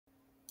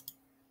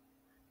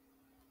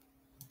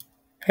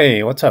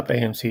Hey, what's up,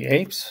 AMC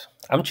Apes?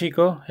 I'm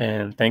Chico,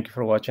 and thank you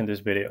for watching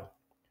this video.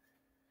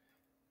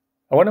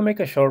 I want to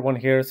make a short one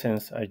here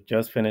since I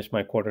just finished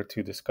my quarter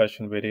two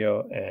discussion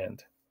video,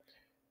 and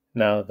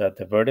now that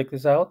the verdict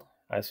is out,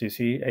 as you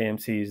see,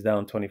 AMC is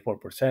down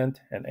 24%,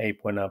 and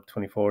APE went up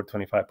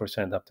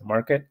 25% up the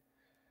market.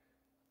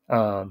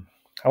 I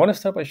want to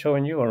start by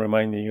showing you or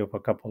reminding you of a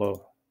couple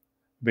of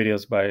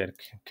videos by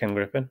Ken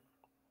Griffin.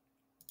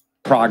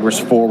 Progress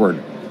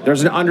forward.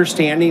 There's an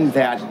understanding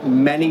that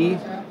many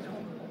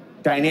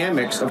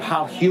dynamics of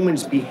how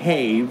humans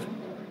behave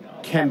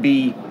can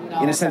be,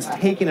 in a sense,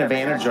 taken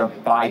advantage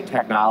of by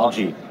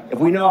technology. If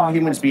we know how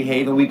humans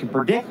behave and we can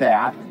predict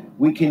that,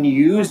 we can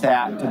use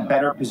that to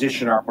better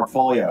position our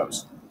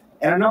portfolios.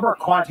 And a number of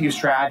quantitative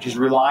strategies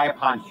rely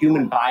upon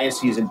human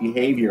biases and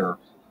behavior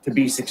to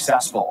be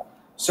successful.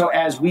 So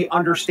as we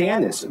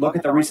understand this, look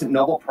at the recent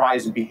Nobel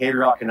Prize in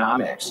Behavioral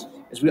Economics.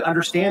 As we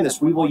understand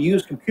this, we will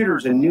use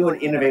computers in new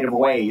and innovative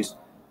ways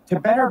to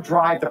better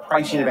drive the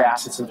pricing of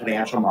assets in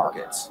financial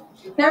markets.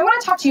 Now I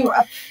want to talk to you.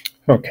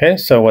 Okay,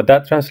 so what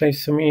that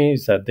translates to me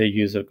is that they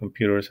use their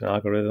computers and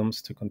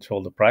algorithms to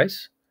control the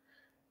price,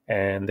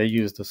 and they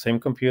use the same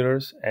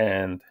computers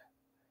and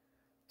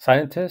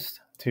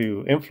scientists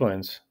to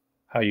influence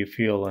how you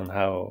feel and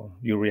how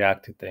you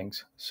react to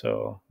things.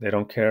 So they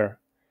don't care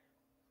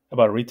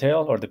about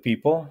retail or the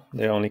people,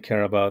 they only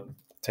care about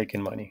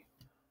taking money.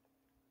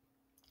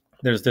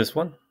 There's this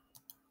one.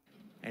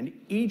 And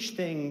each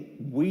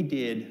thing we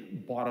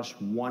did bought us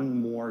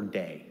one more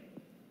day.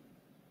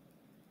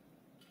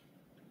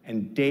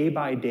 And day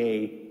by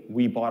day,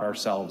 we bought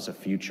ourselves a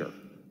future.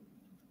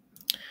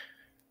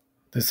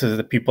 This is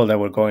the people that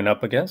we're going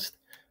up against.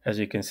 As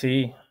you can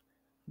see,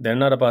 they're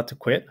not about to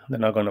quit. They're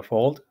not going to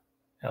fold.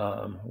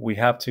 We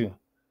have to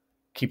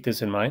keep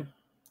this in mind.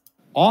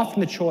 Often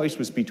the choice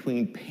was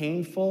between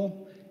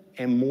painful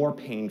and more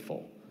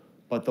painful.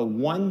 But the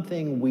one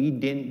thing we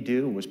didn't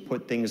do was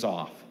put things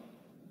off.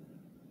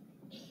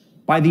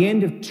 By the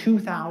end of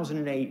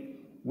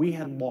 2008, we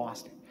had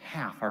lost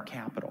half our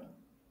capital.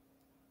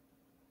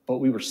 But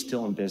we were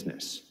still in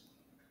business.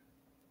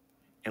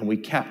 And we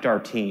kept our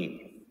team.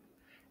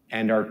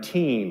 And our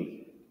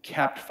team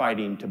kept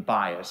fighting to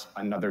buy us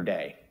another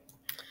day.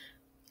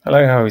 I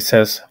like how he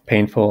says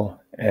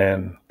painful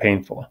and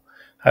painful.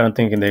 I don't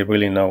think they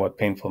really know what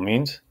painful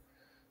means.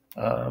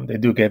 They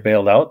do get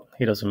bailed out.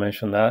 He doesn't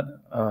mention that.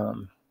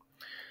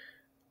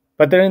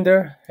 But they're in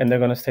there, and they're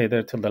going to stay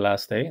there till the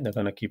last day. They're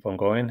going to keep on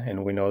going,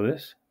 and we know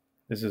this.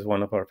 This is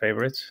one of our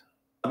favorites.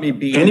 Let me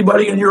be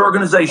anybody in your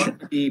organization.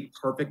 Let me be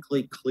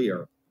perfectly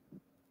clear.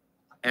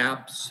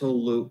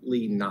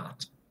 Absolutely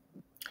not.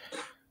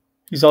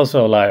 He's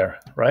also a liar,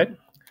 right?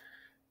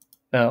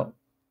 Now,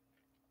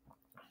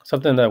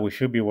 something that we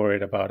should be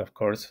worried about, of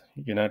course,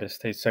 United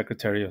States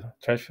Secretary of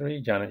Treasury,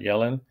 Janet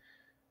Yellen,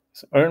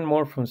 has earned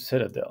more from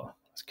Citadel,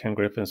 it's Ken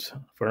Griffin's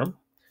firm,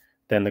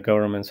 than the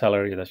government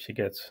salary that she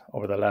gets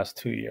over the last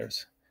 2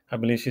 years. I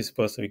believe she's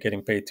supposed to be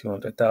getting paid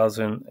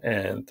 $200,000,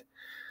 and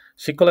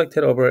she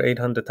collected over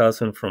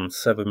 $800,000 from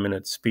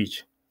 7-minute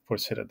speech for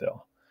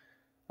Citadel.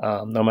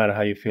 No matter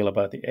how you feel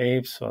about the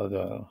apes or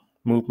the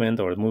movement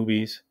or the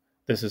movies,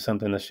 this is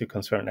something that should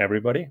concern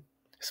everybody,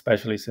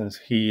 especially since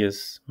he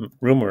is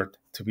rumored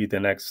to be the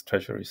next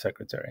Treasury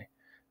Secretary.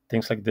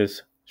 Things like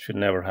this should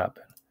never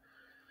happen.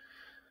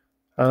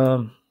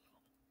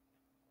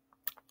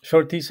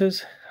 Short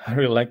thesis. I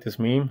really like this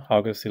meme.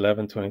 August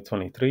 11,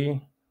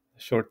 2023.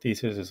 The short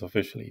thesis is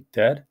officially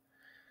dead.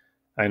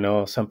 I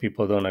know some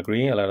people don't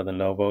agree, a lot of the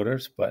no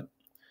voters, but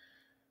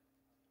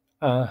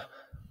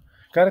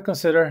gotta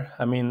consider,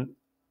 I mean,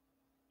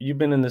 you've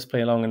been in this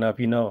play long enough,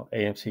 you know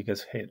AMC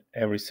gets hit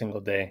every single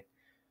day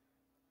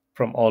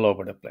from all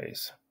over the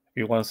place.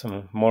 If you want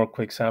some more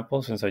quick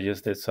samples, since I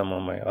just did some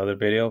on my other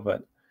video,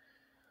 but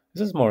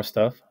this is more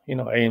stuff. You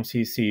know,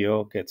 AMC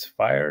CEO gets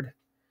fired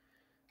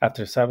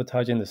after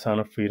sabotaging the Sound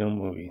of Freedom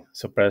movie,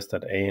 suppressed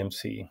at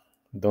AMC.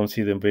 Don't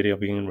see the video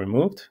being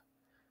removed.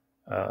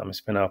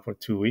 It's been out for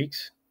 2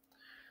 weeks.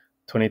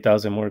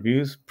 20,000 more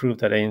views prove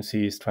that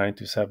AMC is trying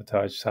to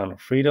sabotage Sound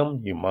of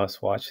Freedom. You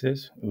must watch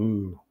this.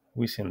 Ooh,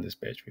 we've seen this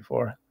page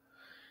before.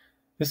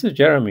 This is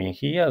Jeremy.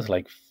 He has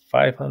like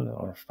 500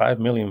 or 5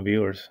 million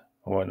viewers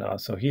or whatnot,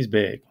 so he's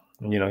big.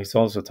 You know, he's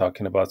also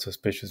talking about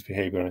suspicious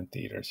behavior in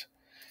theaters.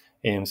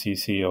 AMC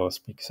CEO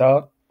speaks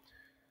out.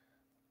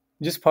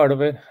 Just part of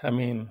it. I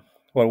mean,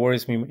 what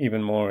worries me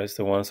even more is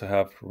the ones who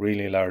have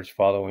really large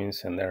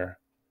followings and they're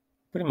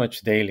pretty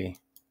much daily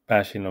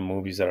bashing on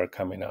movies that are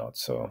coming out.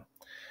 So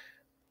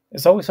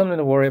it's always something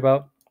to worry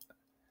about.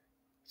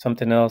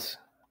 Something else,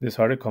 this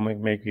article might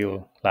make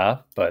you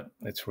laugh, but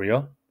it's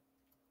real.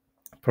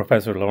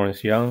 Professor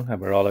Lawrence Young, a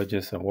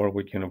virologist at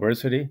Warwick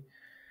University,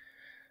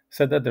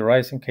 said that the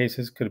rise in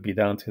cases could be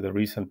down to the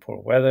recent poor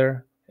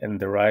weather and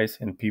the rise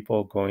in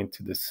people going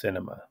to the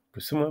cinema,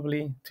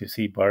 presumably to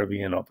see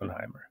Barbie and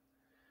Oppenheimer.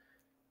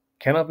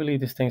 Cannot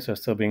believe these things are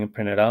still being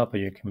printed out, but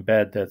you can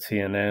bet that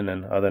CNN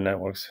and other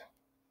networks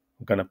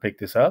are going to pick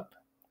this up.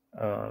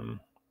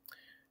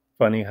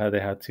 Funny how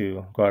they had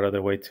to go out of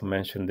their way to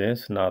mention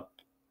this, not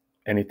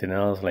anything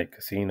else like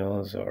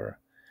casinos or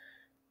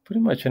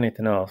pretty much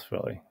anything else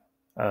really.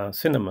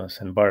 Cinemas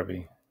and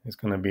Barbie is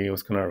going to be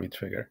what's going to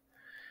re-trigger.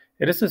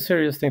 It is a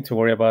serious thing to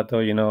worry about, though.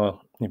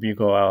 If you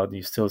go out,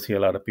 you still see a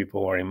lot of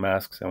people wearing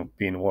masks and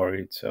being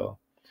worried. So,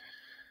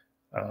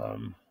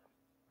 um,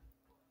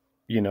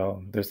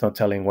 there's no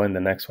telling when the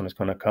next one is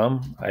going to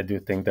come. I do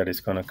think that it's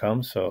going to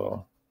come.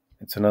 So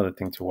it's another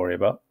thing to worry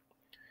about.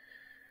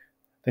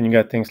 Then you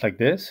got things like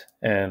this,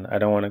 and I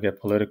don't want to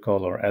get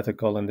political or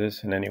ethical in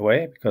this in any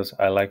way because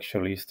I like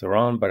Charlize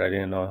Theron, but I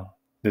didn't know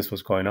this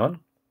was going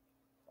on.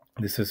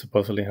 This is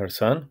supposedly her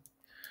son,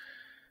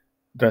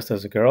 dressed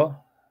as a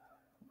girl.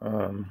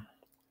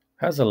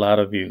 Has a lot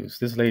of views.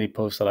 This lady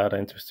posts a lot of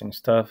interesting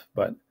stuff,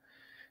 but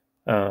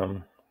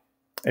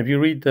if you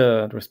read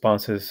the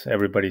responses,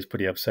 everybody's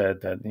pretty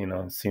upset that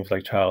it seems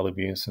like child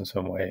abuse in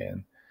some way.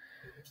 And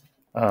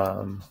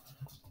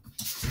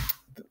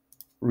the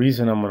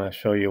reason I'm going to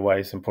show you why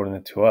it's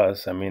important to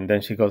us. I mean,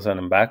 then she goes on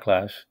in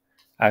backlash.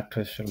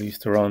 Actress Charlize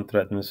Theron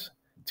threatens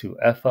to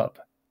F up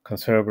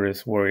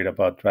conservatives worried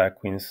about drag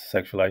queens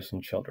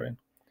sexualizing children.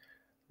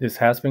 This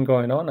has been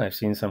going on. I've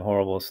seen some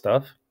horrible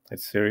stuff.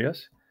 It's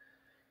serious.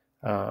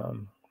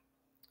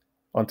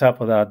 On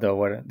top of that,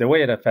 though, the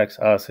way it affects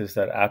us is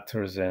that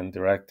actors and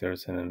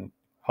directors and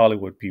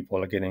Hollywood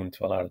people are getting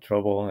into a lot of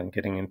trouble and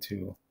getting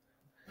into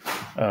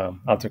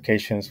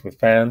altercations with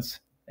fans,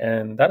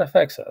 and that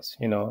affects us.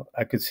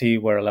 I could see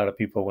where a lot of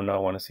people would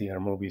not want to see her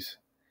movies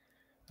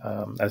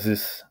as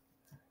this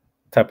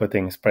type of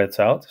thing spreads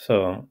out.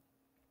 So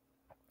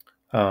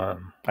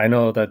I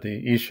know that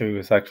the issue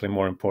is actually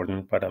more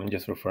important, but I'm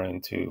just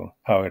referring to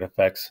how it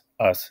affects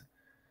us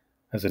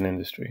as an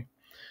industry.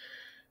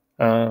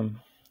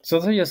 So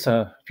there's just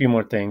a few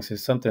more things.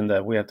 It's something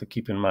that we have to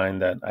keep in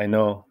mind that I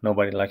know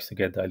nobody likes to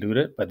get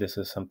diluted, but this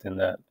is something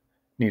that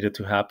needed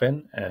to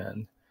happen.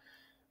 And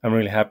I'm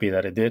really happy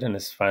that it did and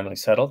it's finally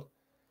settled.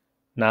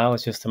 Now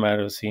it's just a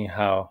matter of seeing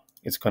how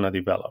it's going to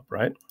develop,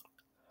 right?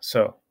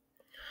 So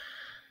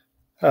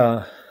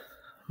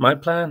my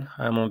plan,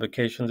 I'm on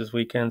vacation this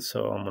weekend,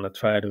 so I'm going to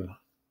try to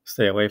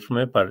stay away from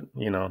it. But,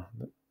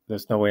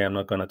 there's no way I'm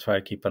not going to try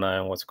to keep an eye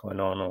on what's going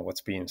on or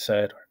what's being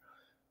said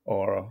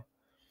or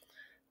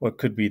what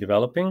could be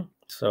developing.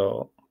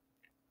 So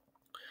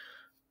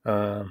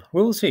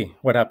we will see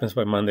what happens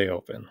by Monday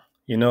Open.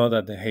 You know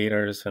that the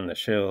haters and the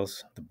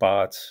shills, the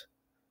bots,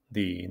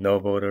 the no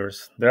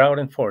voters, they're out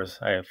in force.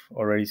 I have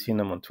already seen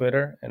them on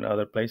Twitter and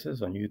other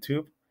places, on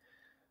YouTube.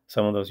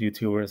 Some of those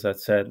YouTubers that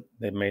said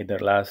they made their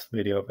last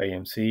video of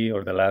AMC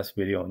or the last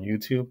video on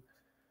YouTube,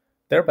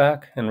 they're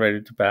back and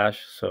ready to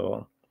bash.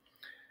 So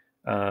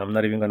I'm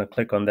not even going to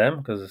click on them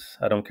because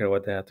I don't care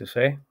what they have to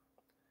say.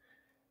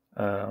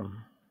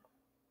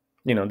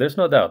 There's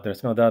no doubt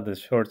the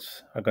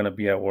shorts are going to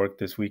be at work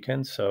this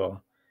weekend.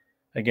 So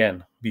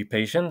again, be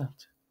patient.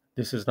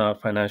 This is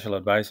not financial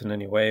advice in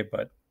any way,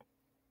 but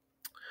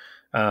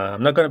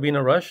I'm not going to be in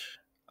a rush.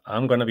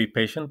 I'm going to be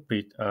patient,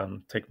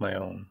 take my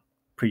own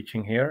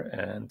preaching here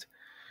and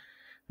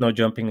no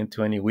jumping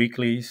into any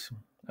weeklies.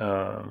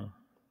 They're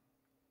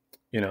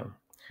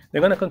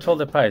going to control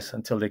the price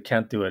until they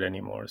can't do it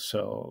anymore.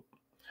 So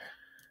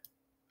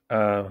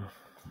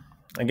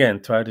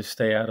again, try to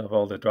stay out of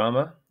all the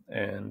drama.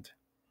 And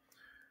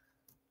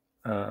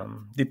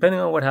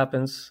depending on what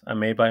happens, I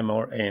may buy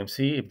more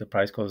AMC if the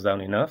price goes down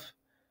enough.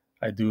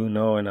 I do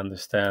know and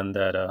understand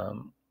that,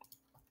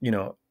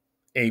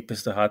 Ape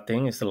is the hot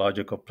thing. It's the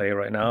logical play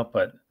right now.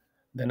 But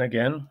then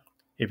again,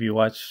 if you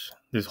watch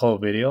this whole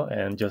video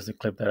and just the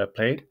clip that I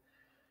played,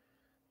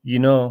 you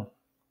know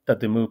that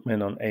the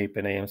movement on Ape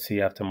and AMC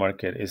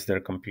aftermarket is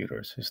their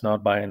computers. It's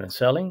not buying and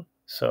selling.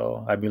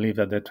 So I believe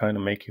that they're trying to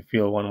make you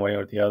feel one way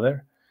or the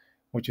other,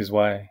 which is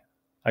why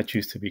I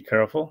choose to be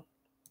careful.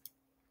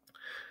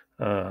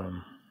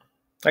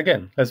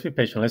 Again, let's be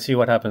patient. Let's see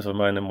what happens on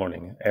Monday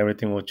morning.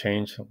 Everything will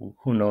change.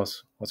 Who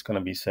knows what's going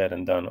to be said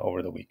and done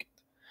over the weekend.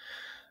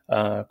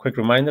 Quick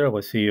reminder of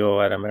what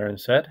CEO Adam Aaron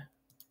said.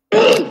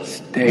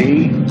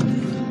 Stay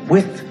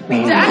with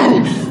me.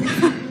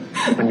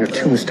 Dad! On your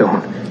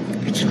tombstone,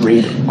 it should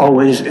read,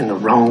 always in the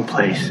wrong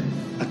place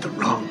at the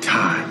wrong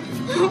time.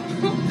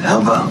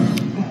 How about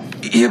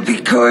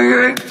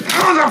Yipee-Kai-Yey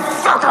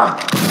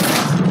motherfucker?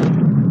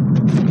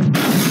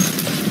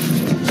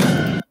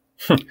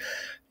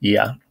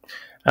 Yeah.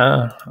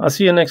 I'll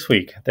see you next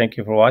week. Thank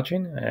you for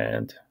watching,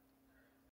 and